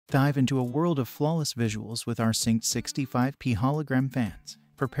Dive into a world of flawless visuals with our synced 65P hologram fans.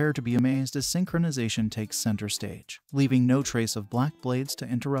 Prepare to be amazed as synchronization takes center stage, leaving no trace of black blades to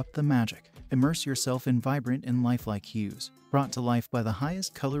interrupt the magic. Immerse yourself in vibrant and lifelike hues, brought to life by the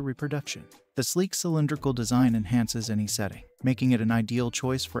highest color reproduction. The sleek cylindrical design enhances any setting, making it an ideal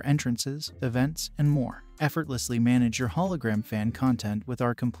choice for entrances, events, and more. Effortlessly manage your hologram fan content with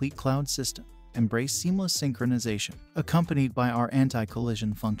our complete cloud system. Embrace seamless synchronization, accompanied by our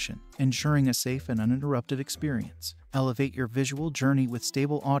anti-collision function, ensuring a safe and uninterrupted experience. Elevate your visual journey with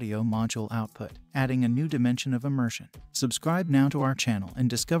stable audio module output, adding a new dimension of immersion. Subscribe now to our channel and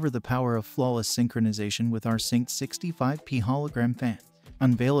discover the power of flawless synchronization with our synced 65P hologram fan.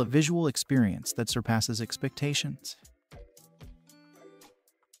 Unveil a visual experience that surpasses expectations.